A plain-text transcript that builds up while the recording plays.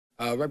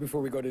Right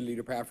before we go to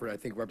Leader Pafford, I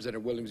think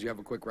Representative Williams, you have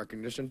a quick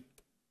recognition.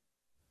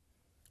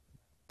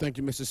 Thank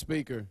you, Mr.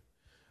 Speaker.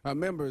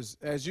 Members,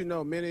 as you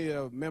know, many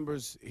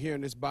members here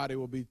in this body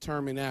will be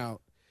terming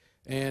out,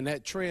 and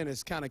that trend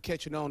is kind of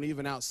catching on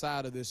even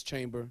outside of this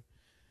chamber.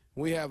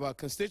 We have a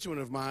constituent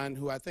of mine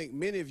who I think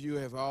many of you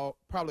have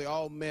probably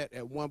all met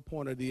at one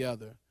point or the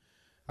other,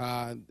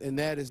 and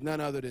that is none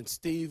other than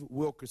Steve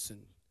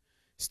Wilkerson.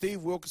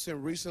 Steve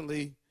Wilkerson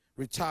recently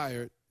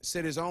retired,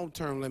 set his own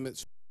term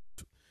limits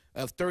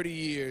of 30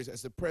 years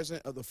as the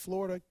president of the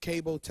Florida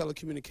Cable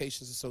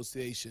Telecommunications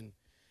Association.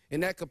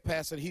 In that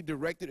capacity, he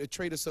directed a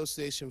trade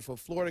association for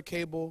Florida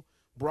cable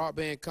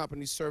broadband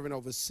companies serving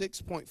over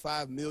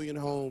 6.5 million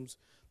homes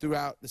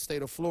throughout the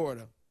state of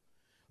Florida.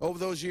 Over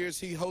those years,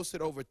 he hosted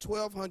over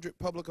 1,200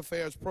 public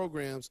affairs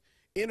programs,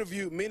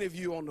 interviewed many of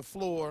you on the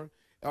floor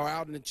or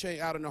out in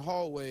the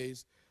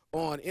hallways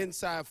on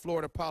inside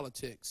Florida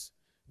politics.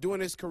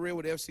 During his career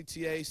with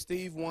FCTA,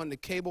 Steve won the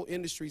cable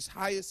industry's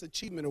highest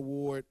achievement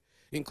award,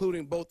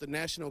 including both the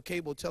National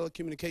Cable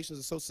Telecommunications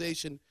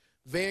Association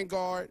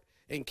Vanguard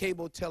and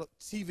Cable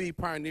TV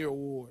Pioneer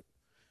Award.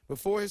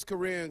 Before his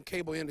career in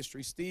cable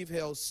industry, Steve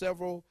held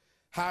several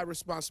high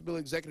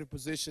responsibility executive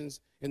positions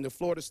in the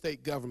Florida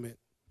state government,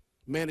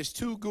 managed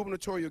 2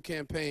 gubernatorial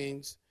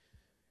campaigns,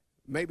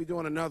 maybe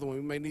doing another one.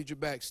 We may need you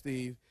back,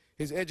 Steve.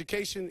 His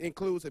education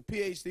includes a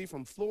PhD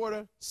from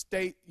Florida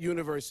State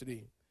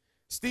University.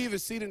 Steve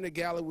is seated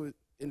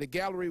in the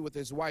gallery with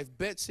his wife,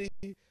 Betsy.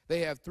 They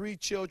have 3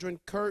 children,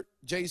 Kurt,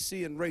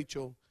 JC, and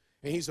Rachel,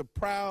 and he's a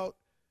proud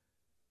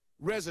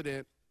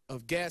resident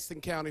of Gaston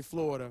County,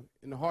 Florida,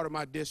 in the heart of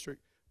my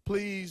district.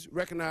 Please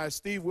recognize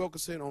Steve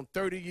Wilkerson on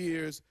 30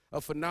 years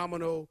of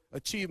phenomenal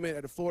achievement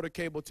at the Florida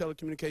Cable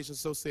Telecommunications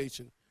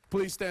Association.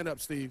 Please stand up,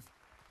 Steve.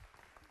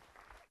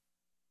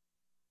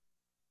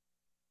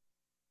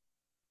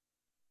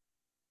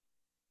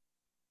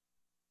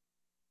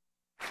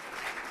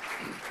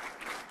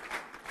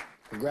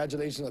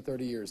 Congratulations on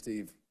 30 years,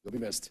 Steve. You'll be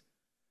missed.